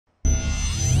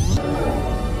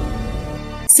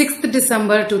6th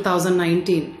December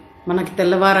 2019 మనకి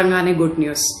తెల్లవారంగానే good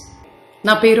news.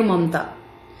 నా పేరు మమత.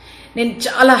 నేను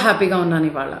చాలా హ్యాపీగా ఉన్నాను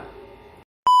ఇవాళ.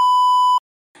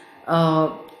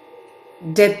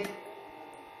 డెత్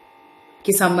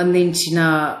కి సంబంధించిన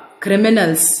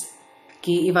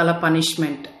క్రిమినల్స్కి ఇవాళ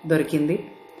పనిష్మెంట్ దొరికింది.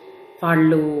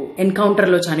 వాళ్ళు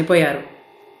ఎన్కౌంటర్లో చనిపోయారు.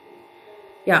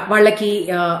 వాళ్ళకి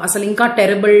అసలు ఇంకా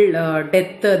టెరబుల్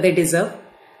డెత్ దే డిజర్వ్.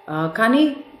 కానీ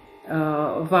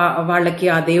వాళ్ళకి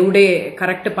ఆ దేవుడే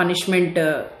కరెక్ట్ పనిష్మెంట్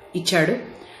ఇచ్చాడు.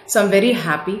 So I'm very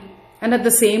happy and at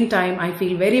the same time I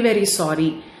feel very very sorry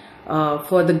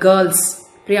for the girls.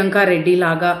 Priyanka Reddy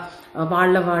లాగా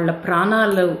వాళ్ళ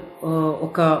ప్రాణాలు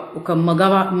ఒక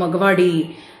మగవాడి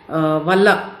వల్ల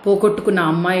పోగొట్టుకున్న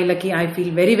అమ్మాయిలకి I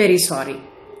feel very very sorry.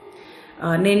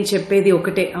 నేను చెప్పేది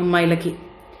ఒకటే అమ్మాయిలకి,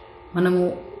 మనము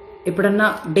ఎప్పుడన్నా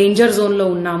డేంజర్ జోన్లో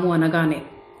ఉన్నాము అనగానే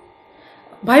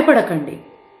భయపడకండి.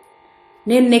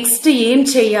 నేను నెక్స్ట్ ఏం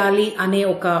చేయాలి అనే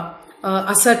ఒక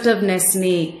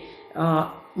అసర్టివ్నెస్ని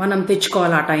మనం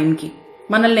తెచ్చుకోవాలి. ఆ టైంకి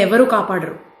మనల్ని ఎవరు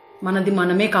కాపాడరు, మనది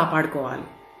మనమే కాపాడుకోవాలి.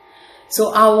 సో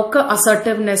ఆ ఒక్క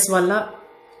అసర్టివ్నెస్ వల్ల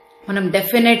మనం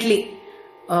డెఫినెట్లీ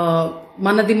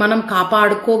మనది మనం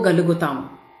కాపాడుకోగలుగుతాము.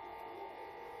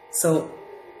 So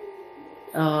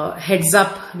heads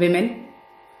up women,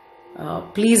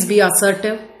 please be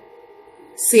assertive,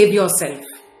 save yourself.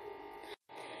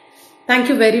 Thank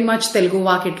you very much Telugu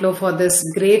Vakitlo for this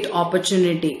great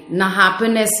opportunity. Na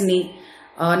happiness ni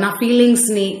na feelings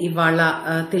ni ivala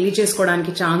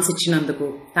తెలియజేసుకోవడానికి chance ఇచ్చినందుకు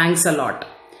thanks a lot.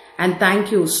 And thank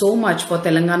you so much for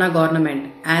Telangana government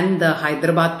and the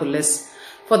Hyderabad police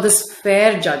for this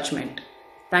fair judgment.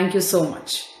 Thank you so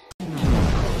much.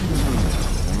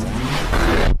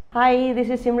 Hi, this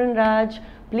is Simran Raj.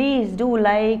 Please do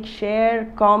like, share,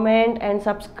 comment and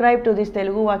subscribe to this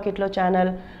Telugu Vakitlo channel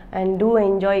and do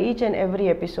enjoy each and every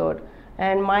episode.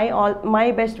 And my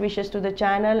best wishes to the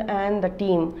channel and the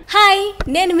team. Hi,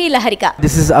 nenu mee Laharika.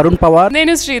 This is Arun Pawar.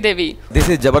 Nenu Sridevi. This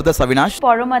is Jabardast Avinash.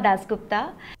 Paroma Dasgupta.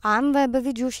 I'm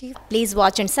Vaibhavi Joshi. Please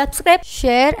watch and subscribe.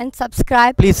 Share and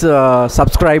subscribe. Please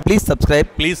subscribe. Please subscribe.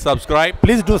 Please subscribe.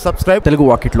 Please do subscribe. Telugu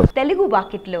Vakitlo. Telugu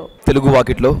Vakitlo. Telugu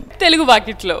Vakitlo. Telugu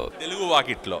Vakitlo. Telugu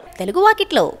Vakitlo. Telugu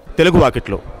Vakitlo. Telugu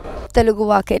Vakitlo. Telugu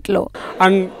Vakitlo.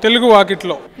 And Telugu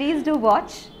Vakitlo. Please do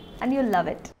watch and you'll love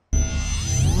it.